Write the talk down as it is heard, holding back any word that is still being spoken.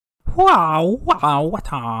Good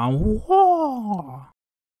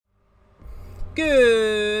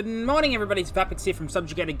morning, everybody. It's Vapix here from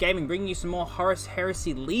Subjugated Gaming, bringing you some more Horus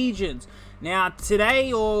Heresy Legions. Now,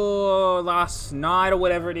 today or last night or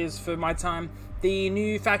whatever it is for my time, the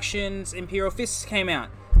new factions Imperial Fists came out.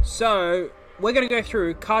 So, we're going to go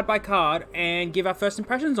through card by card and give our first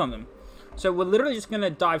impressions on them. So, we're literally just going to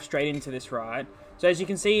dive straight into this, right? So, as you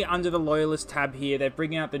can see under the Loyalist tab here, they're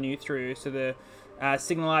bringing out the new through. So, the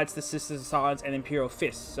Signalites, the Sisters of Silence, and Imperial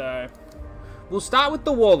Fists. So, we'll start with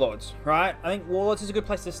the Warlords, right? I think Warlords is a good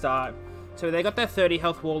place to start. So, they got their 30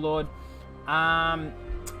 health Warlord.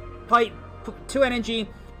 Play 2 energy,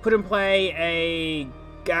 put in play a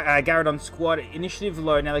Garradon squad, initiative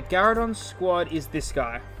low. Now, the Garradon squad is this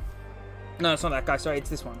guy. No, it's not that guy, sorry,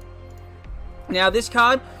 it's this one. Now, this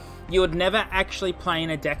card, you would never actually play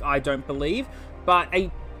in a deck, I don't believe. But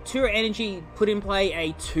a 2 energy, put in play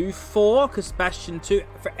a 2/4, because Bastion 2,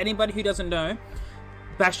 for anybody who doesn't know,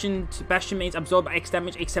 Bastion means absorb X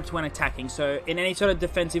damage except when attacking. So, in any sort of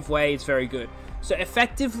defensive way, it's very good. So,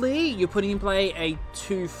 effectively, you're putting in play a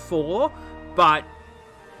 2/4, but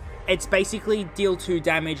it's basically deal 2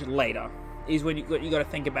 damage later, is when you got to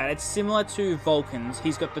think about it. It's similar to Vulcan's.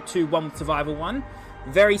 He's got the 2/1 with Survival 1.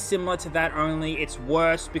 Very similar to that, only it's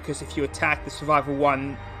worse because if you attack, the Survival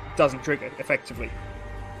 1 doesn't trigger, effectively.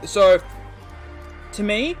 So, to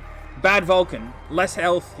me, bad Vulcan. Less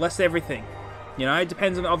health, less everything. You know, it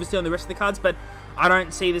depends on obviously on the rest of the cards, but I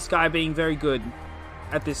don't see this guy being very good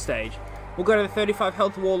at this stage. We'll go to the 35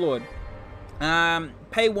 health Warlord.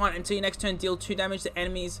 Pay 1 until your next turn, deal 2 damage to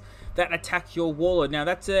enemies that attack your Warlord. Now,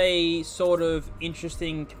 that's a sort of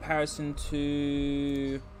interesting comparison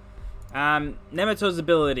to Nemetor's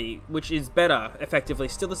ability, which is better, effectively.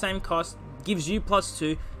 Still the same cost, gives you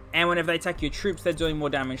 +2, and whenever they attack your troops, they're doing more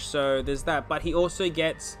damage, so there's that. But he also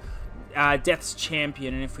gets Death's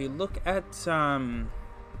Champion, and if we look at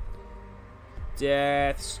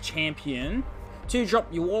Death's Champion,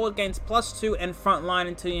 2-drop, your Warlord gains +2 and frontline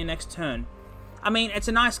until your next turn. I mean, it's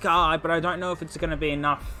a nice card, but I don't know if it's going to be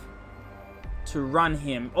enough to run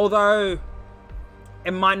him. Although,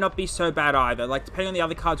 it might not be so bad either. Like, depending on the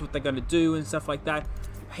other cards, what they're going to do and stuff like that.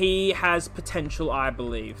 He has potential, I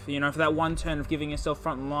believe. You know, for that one turn of giving yourself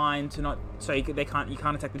front line to not, so you can't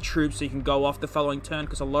attack the troops, so you can go off the following turn,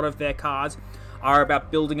 because a lot of their cards are about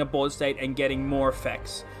building a board state and getting more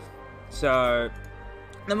effects. So,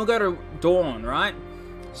 then we'll go to Dawn, right?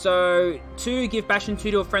 So, 2, give Bastion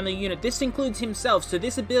 2 to a friendly unit. This includes himself, so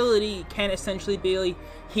this ability can essentially be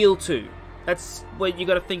heal 2. That's what you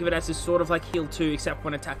got to think of it as, is sort of like heal 2, except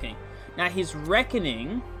when attacking. Now, his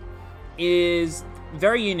Reckoning is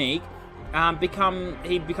very unique.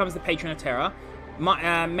 He becomes the Patron of Terror.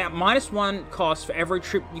 -1 cost for every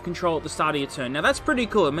troop you control at the start of your turn. Now, that's pretty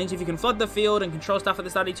cool. It means if you can flood the field and control stuff at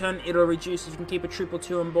the start of your turn, it'll reduce. If you can keep a troop or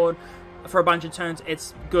 2 on board for a bunch of turns,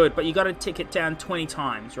 it's good. But you got to tick it down 20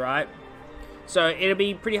 times, right? So, it'll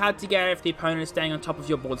be pretty hard to get if the opponent is staying on top of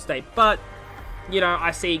your board state. But, you know,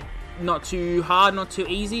 I see not too hard, not too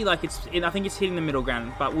easy. Like, I think it's hitting the middle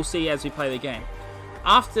ground. But we'll see as we play the game.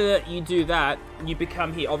 After you do that, you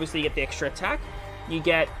become here. Obviously, you get the extra attack. You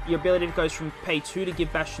get your ability goes from pay 2 to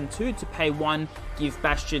give Bastion 2 to pay 1, give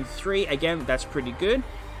Bastion 3. Again, that's pretty good.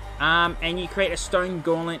 And you create a Stone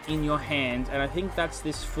Gauntlet in your hand. And I think that's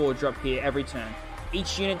this 4-drop here every turn.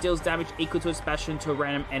 Each unit deals damage equal to its Bastion to a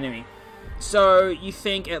random enemy. So you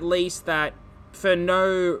think at least that for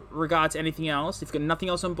no regard to anything else, if you've got nothing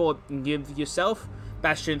else on board, you give yourself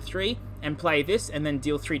Bastion 3 and play this and then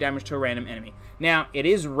deal 3 damage to a random enemy. Now, it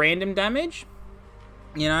is random damage,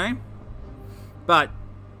 you know, but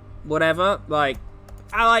whatever, I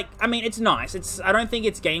mean, it's nice. I don't think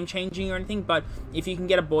it's game-changing or anything, but if you can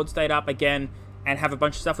get a board state up again and have a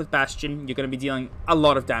bunch of stuff with Bastion, you're going to be dealing a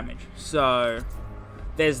lot of damage. So,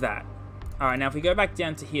 there's that. Alright, now if we go back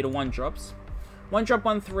down to here to 1-drops. 1-drop,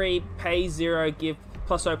 1/3, pay 0, give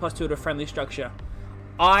 +0/+2 to a friendly structure.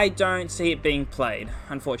 I don't see it being played,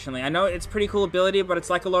 unfortunately. I know it's a pretty cool ability, but it's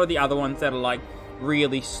like a lot of the other ones that are, like,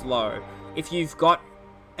 really slow. If you've got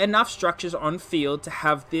enough structures on field to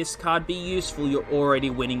have this card be useful, you're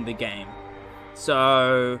already winning the game.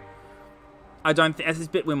 So, I don't think... It's a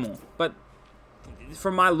bit win more. But,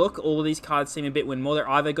 from my look, all of these cards seem a bit win more. They're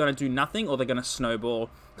either going to do nothing, or they're going to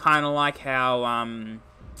snowball. Kind of like how,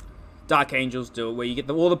 Dark Angels do it, where you get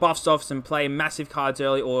all the buffs off and play massive cards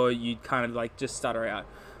early, or you kind of like just stutter out.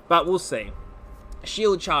 But we'll see.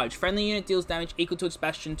 Shield Charge. Friendly unit deals damage equal to its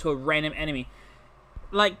Bastion to a random enemy.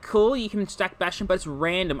 Like, cool, you can stack Bastion, but it's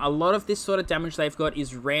random. A lot of this sort of damage they've got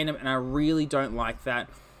is random, and I really don't like that.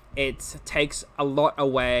 It takes a lot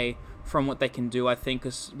away from what they can do, I think,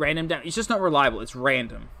 because random damage, it's just not reliable, it's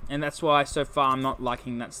random. And that's why, so far, I'm not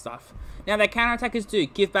liking that stuff. Now, their counter-attackers do.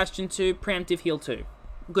 Give Bastion 2, preemptive heal 2.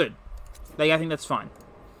 Good. I think that's fine.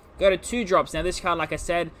 Go to 2 drops. Now, this card, like I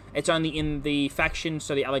said, it's only in the faction,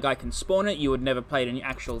 so the other guy can spawn it. You would never play it in your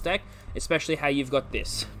actual deck, especially how you've got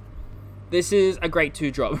this. This is a great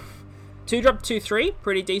 2-drop. 2-drop, 2/3,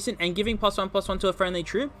 pretty decent, and giving +1/+1 to a friendly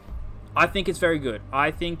troop, I think it's very good.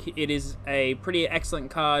 I think it is a pretty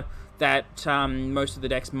excellent card that most of the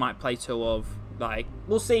decks might play 2 of. Like,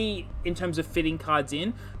 we'll see in terms of fitting cards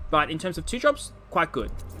in, but in terms of 2-drops, quite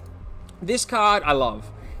good. This card, I love.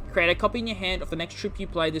 Create a copy in your hand of the next troop you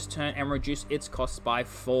play this turn and reduce its cost by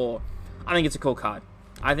 4. I think it's a cool card.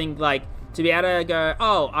 I think, like, to be able to go,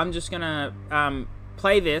 oh, I'm just gonna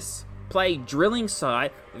play this, play Drilling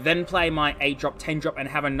Sight, then play my 8-drop, 10-drop, and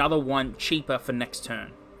have another one cheaper for next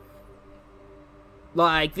turn.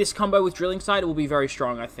 Like, this combo with Drilling Sight will be very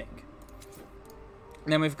strong, I think.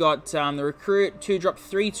 And then we've got the Recruit, 2-drop,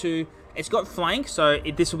 3/2. It's got Flank, so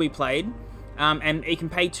this will be played. And it can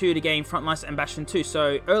pay 2 to gain Frontlines and Bastion 2.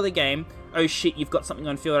 So, early game, oh shit, you've got something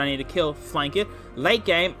on field I need to kill, flank it. Late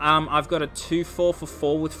game, I've got a 2/4 for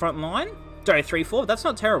 4 with Frontline. Sorry, 3/4, that's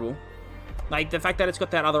not terrible. Like, the fact that it's got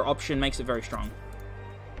that other option makes it very strong.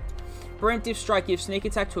 Preemptive Strike gives sneak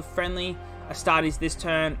attack to a friendly Astartes this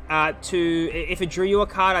turn. If it drew you a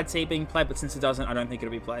card, I'd see it being played, but since it doesn't, I don't think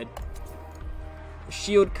it'll be played.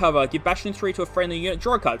 Shield Cover. Give Bastion 3 to a friendly unit.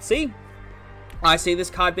 Draw a card. See? I see this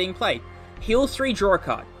card being played. Heal 3, draw a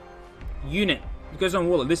card. Unit. It goes on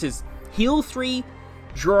Warlord. This is heal 3,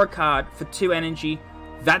 draw a card for 2 energy.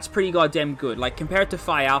 That's pretty goddamn good. Like, compare it to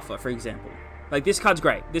Phi Alpha, for example. Like, this card's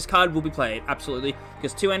great. This card will be played, absolutely.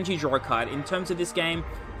 Because 2 energy, draw a card. In terms of this game,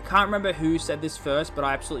 I can't remember who said this first, but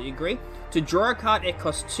I absolutely agree. To draw a card, it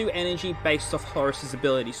costs 2 energy based off Horus's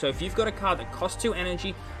ability. So if you've got a card that costs 2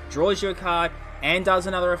 energy, draws you a card, and does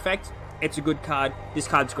another effect, it's a good card. This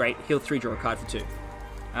card's great. Heal 3, draw a card for 2.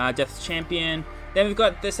 Death's Champion. Then we've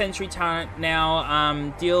got the Sentry Turret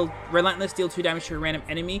now. Relentless, deal 2 damage to a random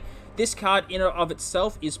enemy. This card in and of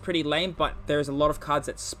itself is pretty lame, but there's a lot of cards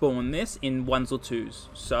that spawn this in 1s or 2s.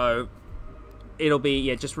 So it'll be,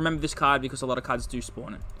 yeah, just remember this card because a lot of cards do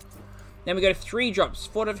spawn it. Then we go to 3 drops.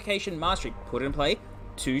 Fortification Mastery. Put in play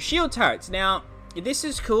 2 shield turrets. Now, this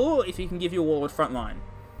is cool if you can give your Warlord frontline.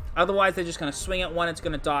 Otherwise, they're just going to swing at 1, it's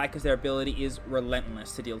going to die because their ability is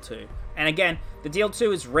Relentless to deal 2. And again, the deal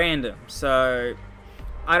 2 is random, so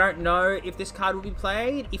I don't know if this card will be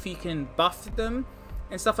played, if you can buff them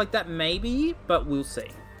and stuff like that, maybe, but we'll see.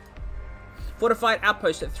 Fortified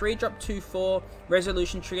Outpost at 3-drop, 2/4,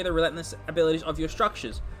 Resolution, trigger the Relentless abilities of your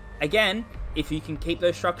structures. Again, if you can keep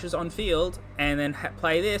those structures on field and then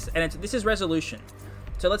play this, and this is Resolution.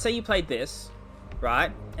 So let's say you played this,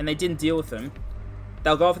 right, and they didn't deal with them.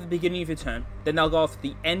 They'll go off at the beginning of your turn, then they'll go off at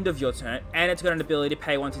the end of your turn, and it's got an ability to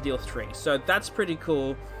pay 1 to deal 3. So that's pretty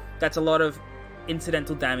cool. That's a lot of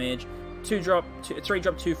incidental damage. 2-drop,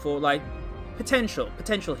 3-drop, 2/4, like, potential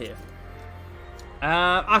here.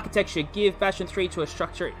 Architecture, give Bastion 3 to a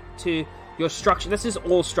structure, to your structure. This is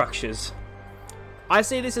all structures. I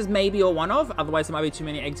see this as maybe a one-of, otherwise there might be too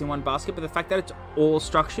many eggs in one basket, but the fact that it's all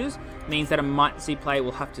structures means that it might see play,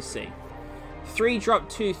 we'll have to see. 3-drop,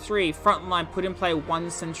 2/3, frontline, put in play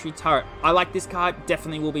 1 Sentry Turret. I like this card,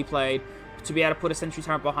 definitely will be played. To be able to put a Sentry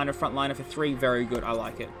Turret behind a frontliner for 3, very good, I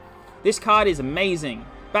like it. This card is amazing.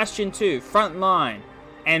 Bastion 2, frontline,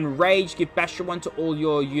 and Rage, give Bastion 1 to all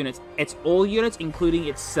your units. It's all units, including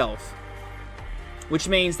itself. Which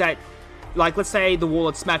means that, like, let's say the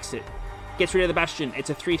Warlord smacks it. Gets rid of the Bastion,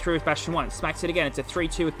 it's a 3/3 with Bastion 1. Smacks it again, it's a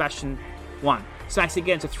 3/2 with Bastion 1. Smacks it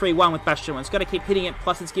again, it's a 3/1 with Bastion 1. It's got to keep hitting it,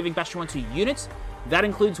 plus it's giving Bastion 1 to units. That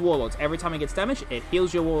includes Warlords. Every time it gets damaged, it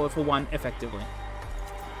heals your Warlord for 1 effectively.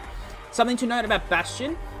 Something to note about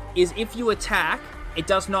Bastion is if you attack, it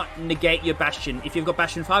does not negate your Bastion. If you've got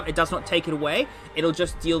Bastion 5, it does not take it away. It'll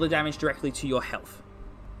just deal the damage directly to your health.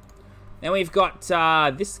 Then we've got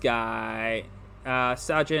this guy,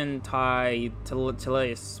 Sergeant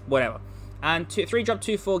Tilius, whatever. And 3-drop,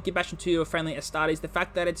 2/4, give Bastion 2 to a friendly Astartes. The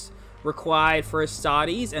fact that it's required for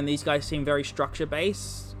Astartes, and these guys seem very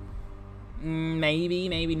structure-based,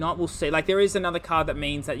 maybe not, we'll see. Like, there is another card that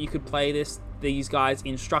means that you could play these guys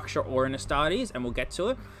in structure or in Astartes, and we'll get to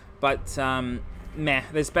it. But, meh,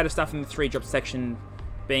 there's better stuff in the 3-drop section,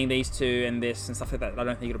 being these two and this and stuff like that. I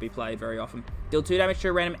don't think it'll be played very often. Deal 2 damage to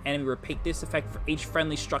a random enemy. Repeat this effect for each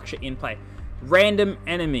friendly structure in play. Random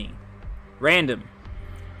enemy. Random.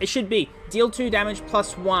 It should be deal 2 damage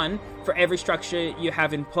plus 1 for every structure you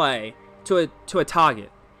have in play to a target.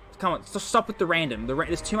 Come on, stop with the random.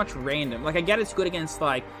 There's too much random. Like, I get it's good against,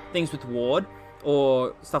 like, things with ward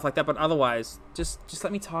or stuff like that, but otherwise, just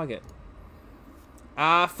let me target.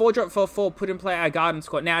 4 drop for 4, put in play our Garden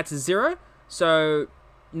Squad. Now it's a 0, so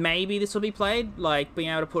maybe this will be played, like being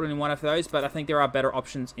able to put it in one of those, but I think there are better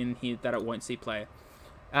options in here that it won't see play.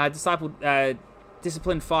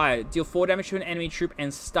 Disciplined Fire. Deal 4 damage to an enemy troop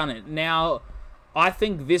and stun it. Now, I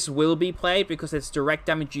think this will be played because it's direct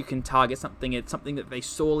damage. You can target something. It's something that they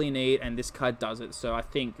sorely need, and this card does it. So I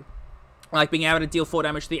think, like, being able to deal 4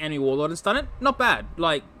 damage to the enemy Warlord and stun it, not bad.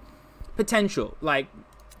 Like, potential. Like,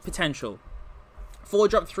 potential. 4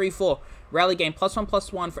 drop 3/4. Rally gain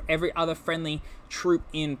 +1/+1 for every other friendly troop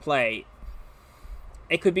in play.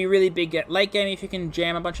 It could be really big at late game if you can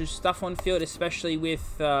jam a bunch of stuff on field, especially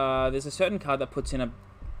with there's a certain card that puts in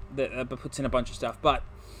a bunch of stuff. But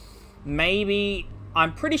maybe,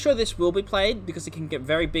 I'm pretty sure this will be played because it can get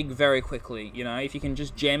very big very quickly. You know, if you can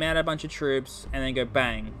just jam out a bunch of troops and then go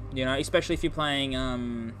bang. You know, especially if you're playing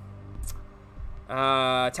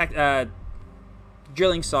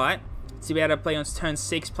drilling site. To be able to play on turn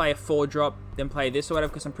 6, play a 4 drop, then play this or whatever,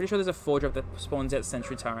 because I'm pretty sure there's a 4 drop that spawns out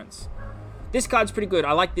sentry turrets. This card's pretty good.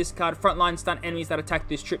 I like this card. Frontline stun enemies that attack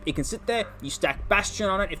this troop. It can sit there, you stack Bastion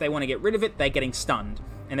on it. If they want to get rid of it, they're getting stunned.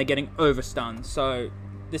 And they're getting overstunned. So,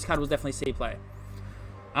 this card will definitely see play.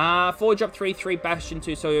 4 drop 3/3, Bastion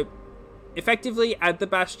 2. So, effectively, add the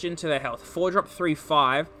Bastion to their health. 4 drop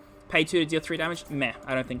 3/5, pay 2 to deal 3 damage. Meh,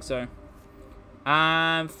 I don't think so.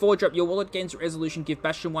 4 drop, your wallet gains resolution, give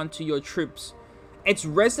Bastion 1 to your troops. Its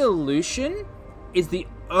resolution is the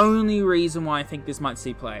only reason why I think this might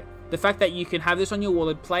see play. The fact that you can have this on your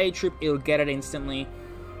wallet, play a troop, it'll get it instantly,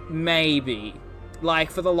 maybe. Like,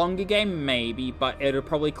 for the longer game, maybe, but it'll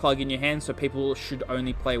probably clog in your hand, so people should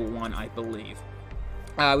only play 1, I believe.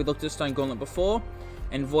 We looked at Stone Gauntlet before,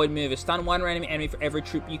 and Void Mover. Stun 1 random enemy for every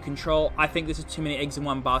troop you control. I think this is too many eggs in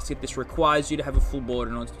one basket. This requires you to have a full board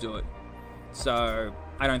in order to do it. So,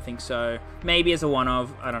 I don't think so. Maybe as a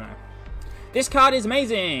one-of, I don't know. This card is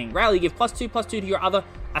amazing! Rally, give +2/+2 to your other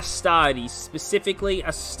Astartes. Specifically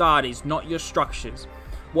Astartes, not your structures.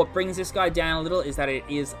 What brings this guy down a little is that it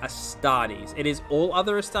is Astartes. It is all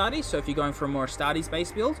other Astartes, so if you're going for a more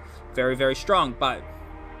Astartes-based build, very, very strong, but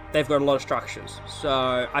they've got a lot of structures.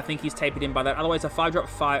 So, I think he's tapered in by that. Otherwise, a 5 drop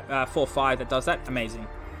 4/5 that does that, amazing.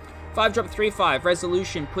 5 drop 3/5,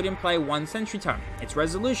 resolution, put in play 1 sentry turret. Its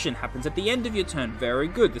resolution happens at the end of your turn. Very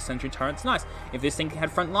good. The sentry turret's nice. If this thing had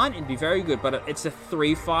front line, it'd be very good, but it's a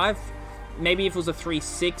 3/5. Maybe if it was a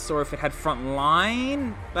 3/6 or if it had front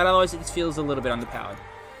line, but otherwise it feels a little bit underpowered.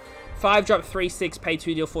 5 drop 3/6, pay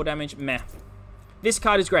 2, deal 4 damage. Meh. This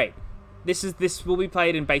card is great. This will be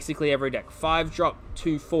played in basically every deck. 5 drop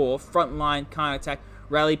 2/4, front line, can't attack,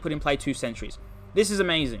 rally, put in play 2 sentries. This is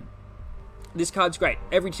amazing. This card's great.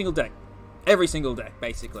 Every single deck. Every single deck,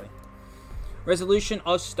 basically. Resolution,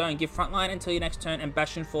 Oz Stone. Give frontline until your next turn and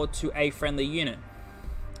Bastion 4 to a friendly unit.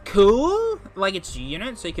 Cool. Like, it's a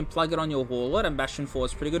unit, so you can plug it on your Warlord, and Bastion 4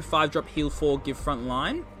 is pretty good. 5 drop, heal 4, give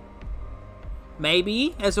frontline.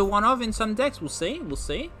 Maybe as a one-of in some decks. We'll see. We'll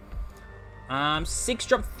see. 6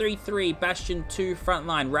 drop 3/3, Bastion 2,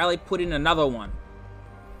 frontline. Rally, put in another one.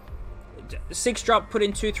 6 drop, put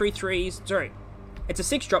in 2 3/3s. Sorry. It's a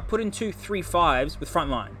 6 drop, put in 2 3/5s with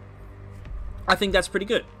frontline. I think that's pretty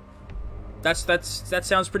good. That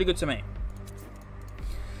sounds pretty good to me.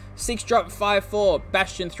 6 drop 5/4,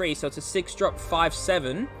 Bastion 3, so it's a 6 drop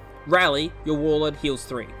 5/7. Rally, your Warlord heals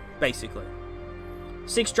 3, basically.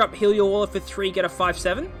 6 drop, heal your Warlord for 3, get a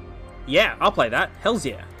 5/7. Yeah, I'll play that. Hells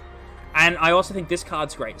yeah. And I also think this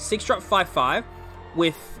card's great. 6 drop 5/5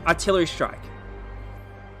 with Artillery Strike.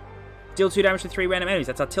 Deal 2 damage to 3 random enemies.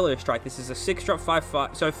 That's Artillery Strike. This is a 6 drop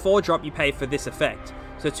 5/5. So 4 drop you pay for this effect.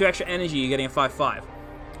 So 2 extra energy, you're getting a 5/5.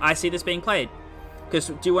 I see this being played. Because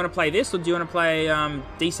do you want to play this or do you want to play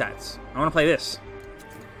DSATs? I want to play this.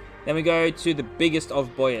 Then we go to the biggest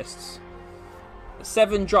of boyists.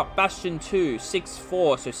 7 drop, Bastion 2,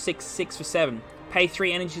 6/4. So 6/6 for 7. Pay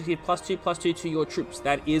 3 energy to give +2/+2 to your troops.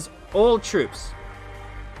 That is all troops.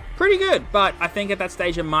 Pretty good. But I think at that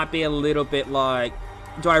stage it might be a little bit like,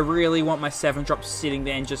 do I really want my 7 drops sitting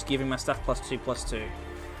there and just giving my stuff +2/+2?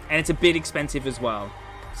 And it's a bit expensive as well.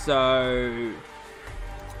 So,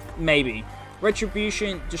 maybe.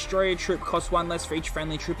 Retribution, destroy a troop, costs 1 less for each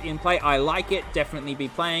friendly troop in play. I like it, definitely be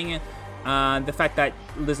playing it. The fact that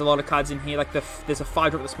there's a lot of cards in here, like there's a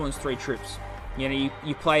 5 drop that spawns 3 troops. You know,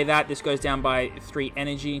 you play that, this goes down by 3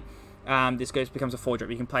 energy. This becomes a 4 drop,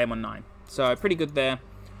 you can play them on 9. So, pretty good there.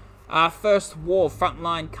 First War,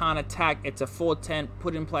 frontline, can't attack. It's a 4/10,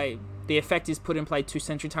 put in play. The effect is put in play 2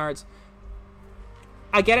 sentry turrets.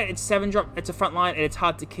 I get it, it's 7 drop, it's a frontline, and it's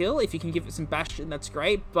hard to kill. If you can give it some Bastion, that's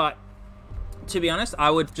great. But, to be honest,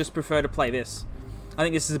 I would just prefer to play this. I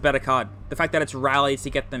think this is a better card. The fact that it's rallies to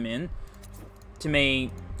get them in to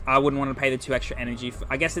me, I wouldn't want to pay the 2 extra energy.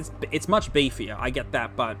 I guess it's much beefier. I get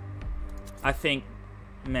that, but I think,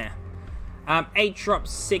 meh. 8 drop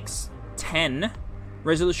 6, 10.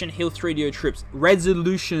 Resolution, heal 3 to your troops.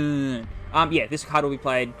 Resolution. Yeah, this card will be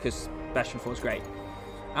played because Bastion 4 is great.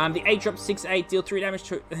 The 8 drop 6, 8, deal 3 damage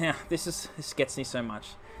to... Yeah, this gets me so much.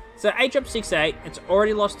 So 8 drop 6, 8. It's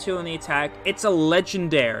already lost 2 on the attack. It's a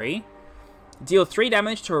legendary. Deal 3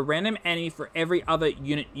 damage to a random enemy for every other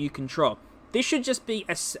unit you control. This should just be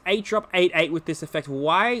a 8 drop 8, 8 with this effect.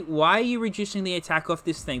 Why are you reducing the attack off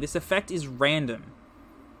this thing? This effect is random.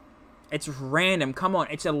 It's random. Come on,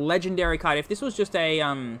 it's a legendary card. If this was just a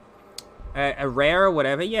rare or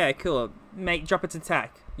whatever, yeah, cool. Drop its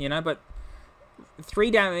attack, you know, but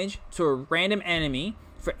 3 damage to a random enemy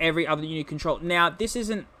for every other unit you control. Now, this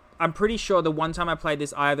isn't... I'm pretty sure the one time I played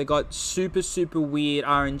this, I either got super, super weird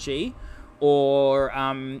RNG, or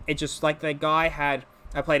it just, like, the guy had...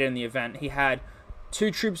 I played it in the event. He had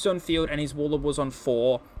 2 troops on field, and his warlord was on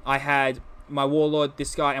 4. I had my warlord,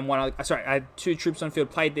 this guy, and one other... Sorry, I had 2 troops on field,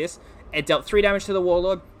 played this. It dealt 3 damage to the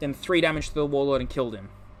warlord, then 3 damage to the warlord, and killed him.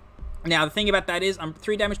 Now, the thing about that is,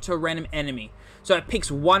 3 damage to a random enemy. So it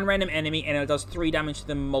picks 1 random enemy, and it does 3 damage to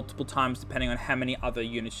them multiple times, depending on how many other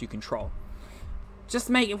units you control. Just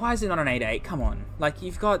make it... Why is it not an 8-8? Come on. Like,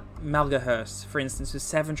 you've got Malgahurst, for instance, with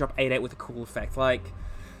 7 drop 8-8 with a cool effect. Like...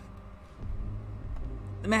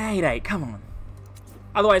 8-8, come on.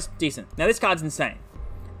 Otherwise, decent. Now, this card's insane.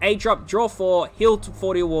 8 drop, draw 4, heal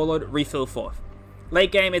 4 to your warlord, refill 4.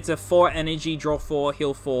 Late game, it's a 4 energy, draw 4,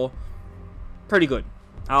 heal 4. Pretty good.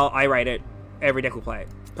 I rate it. Every deck will play it.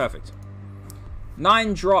 Perfect.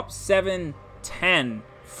 9 drop, 7, 10.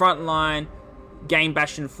 Frontline, game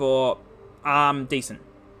Bastion 4. Decent.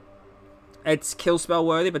 It's kill spell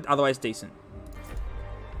worthy, but otherwise decent.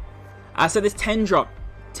 So this 10 drop.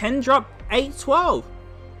 10 drop, 8, 12.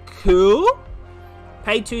 Cool.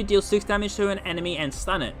 Pay 2, deal 6 damage to an enemy and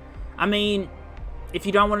stun it. I mean, if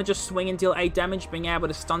you don't want to just swing and deal 8 damage, being able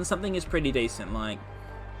to stun something is pretty decent. Like,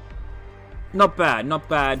 not bad, not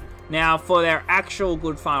bad. Now, for their actual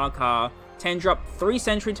good final card, 10 drop, 3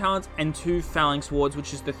 Sentry Talents and 2 Phalanx Wards,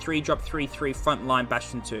 which is the 3 drop, 3, 3 frontline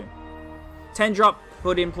Bastion 2. 10 drop,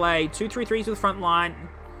 put in play 2 3/3s with frontline,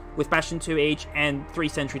 with Bastion 2 each, and 3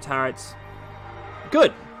 Sentry Turrets.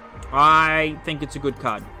 Good. I think it's a good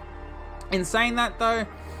card. In saying that, though,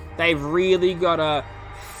 they've really got to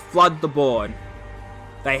flood the board.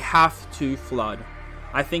 They have to flood.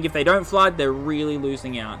 I think if they don't flood, they're really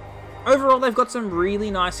losing out. Overall, they've got some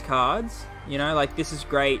really nice cards. You know, like, this is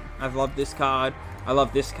great. I've loved this card. I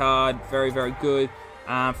love this card. Very, very good.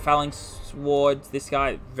 Phalanx Wards, this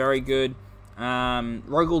guy, very good.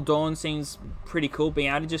 Rogel Dawn seems pretty cool. Being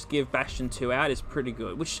able to just give Bastion 2 out is pretty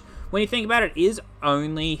good. Which, when you think about it, is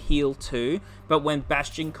only heal 2. But when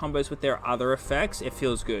Bastion combos with their other effects, it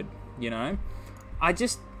feels good, you know? I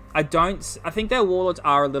think their Warlords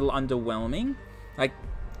are a little underwhelming. Like,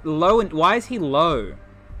 low... Why is he low?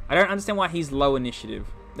 I don't understand why he's low initiative.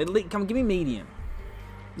 Come, give me medium.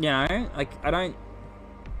 You know? Like, I don't...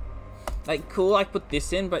 Like, cool, I put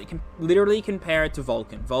this in, but you can literally compare it to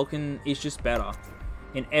Vulcan. Vulcan is just better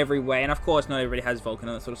in every way. And, of course, not everybody has Vulcan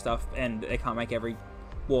and that sort of stuff, and they can't make every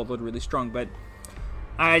Warlord really strong, but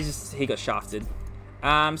he got shafted.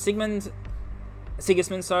 Sigismund,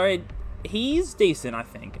 sorry, he's decent, I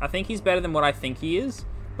think. I think he's better than what I think he is,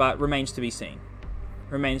 but remains to be seen.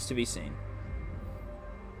 Remains to be seen.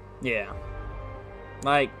 Yeah.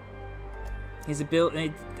 Like, his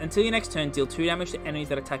ability... Until your next turn, deal 2 damage to enemies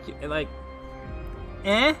that attack you. Like...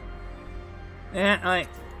 like...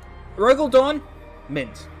 Rogel Dawn?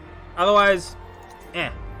 Mint. Otherwise...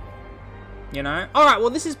 You know? Alright, well,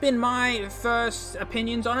 this has been my first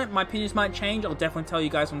opinions on it. My opinions might change. I'll definitely tell you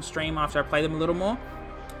guys on stream after I play them a little more.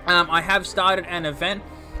 I have started an event.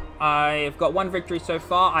 I've got 1 victory so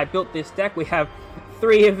far. I built this deck. We have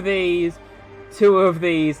 3 of these, 2 of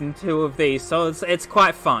these, and 2 of these. So it's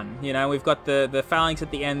quite fun. You know, we've got the Phalanx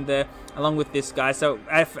at the end there, along with this guy. So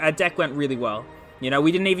our deck went really well. You know,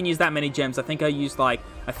 we didn't even use that many gems. I think I used like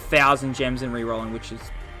 1,000 gems in rerolling, which is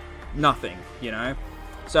nothing, you know.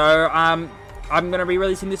 So, I'm going to be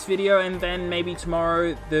releasing this video, and then maybe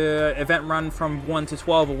tomorrow the event run from 1 to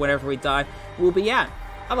 12 or whatever we die will be at.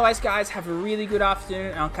 Otherwise, guys, have a really good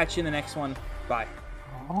afternoon, and I'll catch you in the next one. Bye.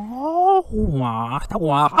 Oh,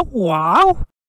 wow.